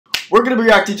we're going to be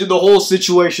reacting to the whole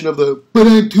situation of the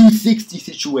 260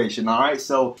 situation, alright?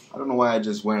 So, I don't know why I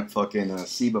just went fucking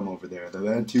Sebum over there, the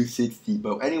 260.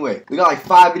 But anyway, we got like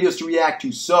 5 videos to react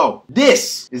to. So,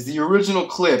 this is the original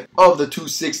clip of the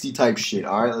 260 type shit,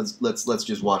 alright? Let's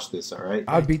just watch this, alright?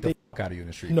 I'd beat the fuck out of you in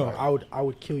the street. No, fight. I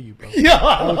would kill you, bro. Yeah,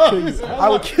 I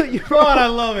would kill you, bro. God, I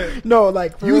love it. No,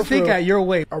 like for You real, think for real. at your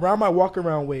weight? Around my walk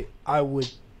around weight, I would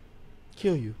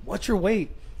kill you. What's your weight?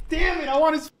 Damn it! I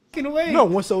want his fucking weight.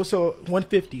 No, so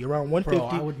 150, around 150. Bro,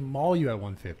 I would maul you at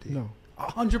 150. No,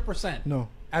 100%. no.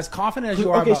 As confident as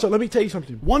you are. Okay, about so let me tell you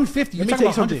something. 150. You're Let me talking tell you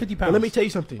about something. 150 But pounds. let me tell you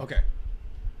something. Okay.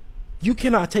 You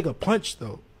cannot take a punch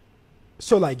though.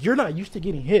 So like you're not used to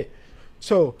getting hit.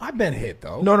 So I've been hit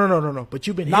though. No. But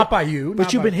you've been Not hit, by you.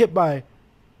 But you've been hit by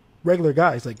regular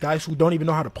guys, like guys who don't even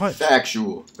know how to punch.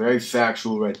 Factual. Very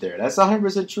factual right there. That's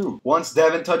 100% true. Once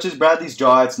Devin touches Bradley's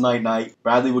jaw, it's night-night.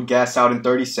 Bradley would gas out in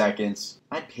 30 seconds.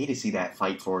 I'd pay to see that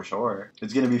fight for sure.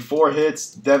 It's going to be 4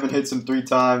 hits. Devin hits him 3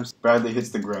 times. Bradley hits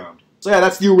the ground. So yeah,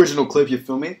 that's the original clip, you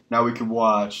feel me? Now we can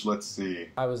watch, let's see.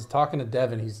 I was talking to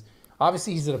Devin. He's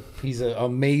an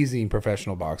amazing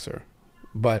professional boxer,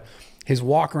 but his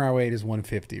walk around weight is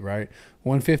 150, right?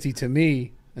 150 to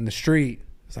me in the street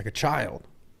is like a child.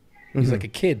 He's like a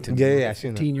kid to me. Yeah, a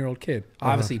 15-year-old kid.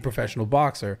 Obviously, professional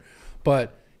boxer,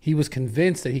 but he was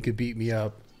convinced that he could beat me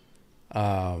up,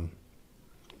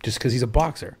 just because he's a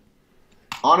boxer.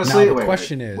 Honestly, now, the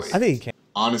question is, I think he can.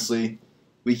 Honestly,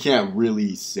 we can't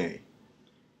really say.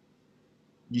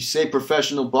 You say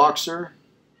professional boxer,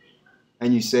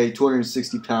 and you say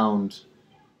 260-pound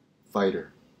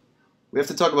fighter. We have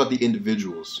to talk about the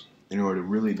individuals in order to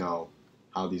really know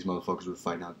how these motherfuckers would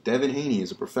fight. Now, Devin Haney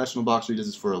is a professional boxer. He does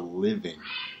this for a living.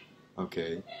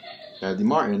 Okay. Bradley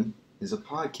Martin is a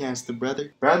podcaster,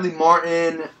 brother. Bradley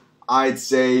Martin, I'd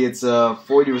say it's a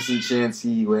 40% chance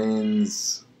he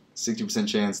wins, 60%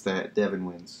 chance that Devin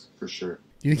wins, for sure.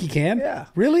 you think he can? Yeah.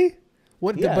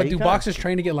 What? Yeah, but he do can. boxers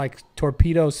train to get like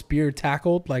torpedo, spear,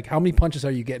 tackled? Like, how many punches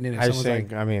are you getting in? If I just someone's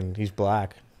think, I mean, he's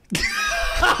black.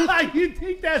 like, you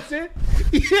think that's it?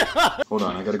 Yeah. Hold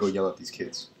on, I gotta go yell at these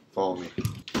kids. Follow me.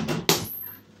 Can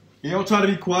you all try to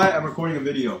be quiet? I'm recording a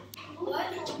video.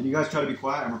 What? Can you guys try to be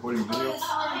quiet? I'm recording a video.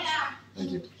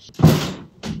 Thank you.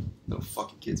 Little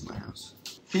fucking kids in my house.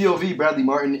 POV Bradley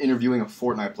Martin interviewing a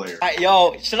Fortnite player.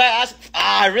 Yo, should I ask?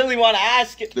 I really want to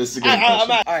ask it. This is a good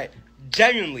question. Alright,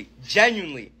 genuinely.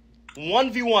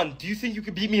 1v1, do you think you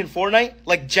could beat me in Fortnite?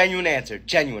 Like, genuine answer.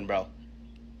 Genuine, bro.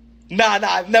 Nah,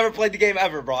 I've never played the game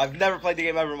ever, bro. I've never played the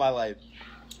game ever in my life.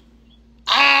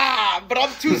 But I'm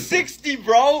 260,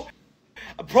 bro.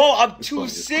 Bro, I'm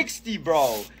 260,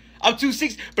 bro. I'm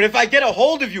 260. But if I get a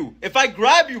hold of you, if I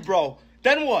grab you, bro,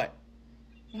 then what?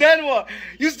 Then what?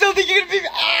 You still think you're gonna beat me?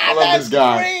 I love this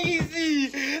guy.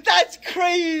 Crazy. That's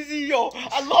crazy, yo.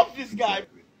 I love this guy.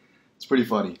 It's pretty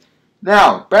funny.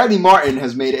 Now, Bradley Martin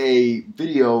has made a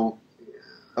video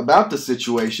about the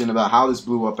situation, about how this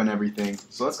blew up and everything.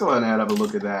 So let's go ahead and have a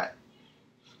look at that.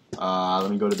 Let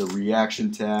me go to the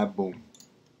reaction tab. Boom.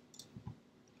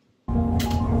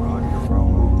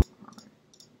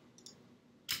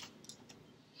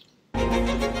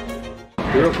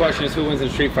 The real question is who wins in a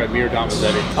street fight, me or Dom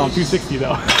Mazzetti? 260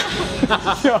 though.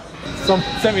 Yo, someone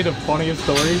sent me the funniest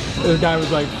story. This guy was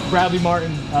like, Bradley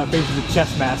Martin faces a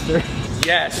chess master.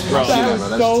 Yes, bro. That Bro, is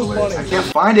that's so hilarious. funny. I can't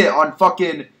find it on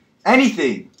fucking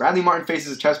anything. Bradley Martin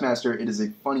faces a chess master. It is a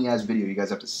funny ass video. You guys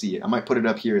have to see it. I might put it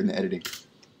up here in the editing.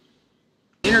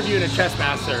 Interviewing a chess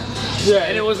master. Yeah,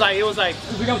 And it was like,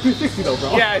 we got 260 though,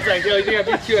 bro. yeah, it's like, yo, you think I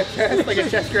beat you at chess? Like a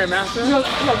chess grandmaster? No,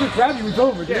 dude, Bradley was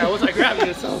over, dude. Yeah, it was like grabbing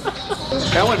yourself.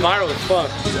 That went viral as fuck.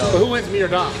 But who wins, me or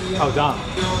Dom? Oh, Dom.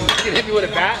 You can hit me with a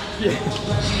bat? Yeah.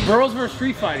 Bros versus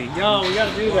street fighting. Yo, we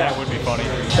gotta do that. That would be funny.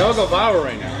 That would go viral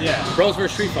right now. Yeah. Bros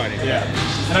versus street fighting. Yeah.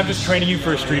 And I'm just training you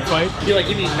for a street fight. You like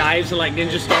give me knives and like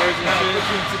ninja stars and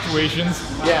shit? Situations.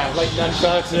 Yeah, like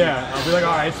nunchucks. And Yeah, I'll be like,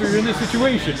 all right, so you're in this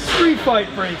situation. Street fight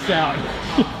breaks out.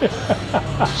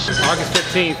 August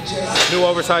 15th, new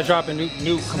oversized drop and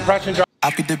new compression drop. I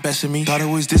get the best of me. Thought it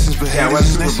was distance, but Yeah, it hey, went this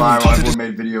is super next to me. viral. Thought it Everyone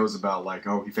made videos about like,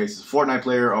 oh, he faces a Fortnite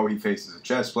player. Oh, he faces a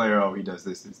chess player. Oh, he does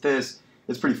this.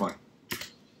 It's pretty funny.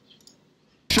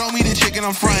 Show me the chicken,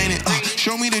 I'm frying it.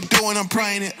 Show me the dough and I'm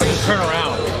prying it. Turn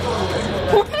around.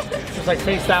 Just like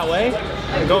face that way.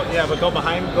 And go, yeah, but go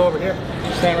behind, go over here.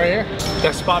 Stand right here.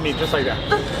 Yeah, spot me just like that.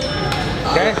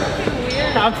 Okay?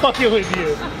 I'm fucking with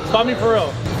you. Spot me for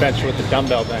real. Bench with the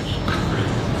dumbbell bench.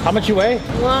 How much you weigh?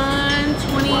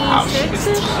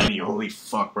 126. Tiny, holy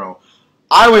fuck, bro.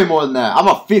 I weigh more than that. I'm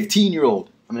a 15-year-old.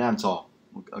 I mean, I'm tall.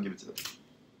 I'll give it to them.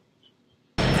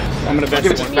 I'm gonna I'll bet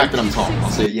give it to the you fact that I'm tall. I'll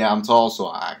say, yeah, I'm tall, so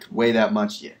I could weigh that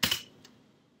much. Yeah.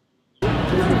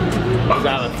 Is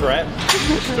that a threat?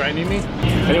 Threatening me?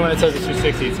 Anyone that says it's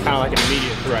 260, it's kind of like an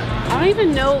immediate threat. I don't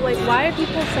even know, like, why are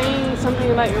people saying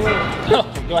something about your weight?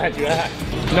 Oh, go ahead, you ask.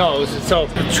 No, so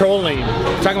trolling,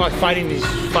 talking about fighting these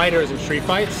fighters in street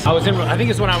fights. I think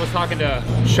it's when I was talking to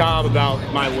Shab about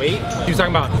my weight. He was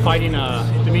talking about fighting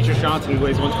Demetrius Johnson, who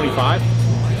weighs 125.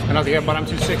 And I was like, yeah, but I'm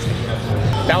 260.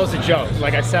 That was a joke.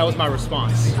 Like I said, that was my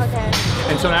response. Okay.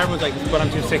 And so now everyone's like, but I'm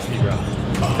 260, bro.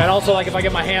 And also, like, if I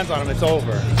get my hands on him, it's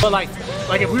over. But like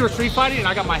if we were street fighting and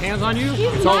I got my hands on you,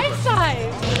 He's it's my over.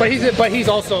 size. But he's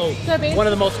also So one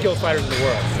of the most skilled fighters in the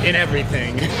world in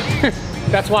everything.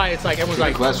 That's why it's like everyone's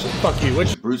like, question. fuck you.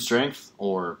 Which Brute strength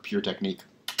or pure technique?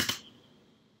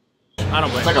 I don't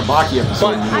blame. It's like a Baki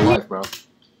episode in real life, bro.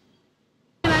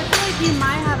 And I feel like you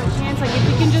might have a chance. Like, if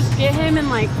you can just get him and,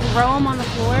 like, throw him on the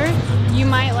floor, you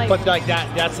might, like... But like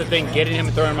that's the thing. Getting him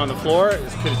and throwing him on the floor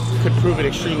could prove an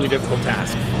extremely difficult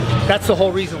task. That's the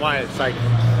whole reason why it's like.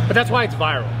 But that's why it's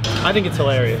viral. I think it's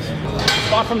hilarious.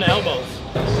 Spot from the elbows.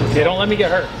 Yeah, don't let me get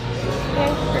hurt.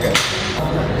 Okay.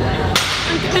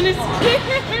 I'm kind of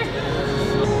scared.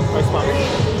 Right spot.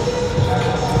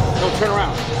 No, turn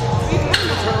around.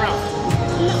 Turn around.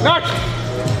 No!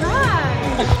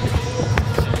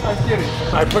 I'm kidding.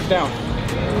 All right, push down.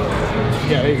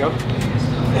 Yeah, there you go. A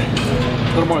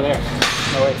little more there.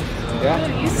 No, wait. Yeah?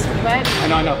 Dude, you sweat.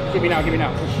 I know. Give me now.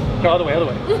 No, other way.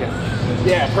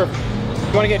 Yeah, perfect.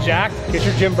 You want to get jacked? Get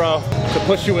your gym bro to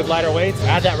push you with lighter weights.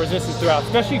 Add that resistance throughout,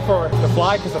 especially for the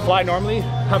fly, because the fly normally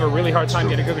have a really hard time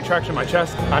getting a good contraction in my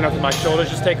chest. I know my shoulders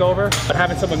just take over, but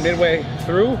having someone midway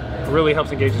through really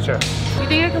helps engage the chest. You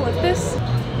think I can lift this?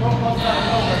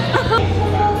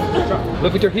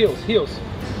 Look with your heels.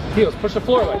 Push the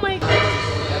floor away. Oh my god.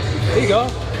 There you go.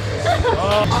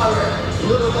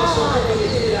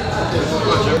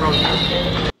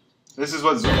 This is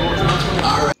what Zoom will do.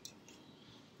 Alright.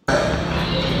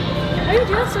 How do you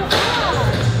do it so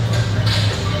fast?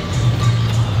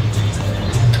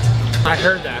 I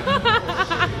heard that.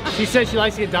 She said she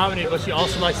likes to get dominated, but she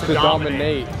also likes to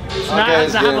dominate. Okay,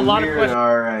 it's I have a getting lot of weird. questions.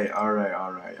 Alright.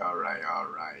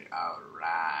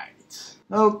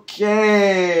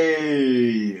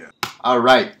 Okay.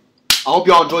 Alright. I hope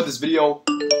y'all enjoyed this video.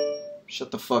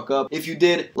 Shut the fuck up. If you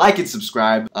did, like and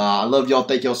subscribe. I love y'all.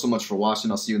 Thank y'all so much for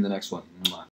watching. I'll see you in the next one. Mwah.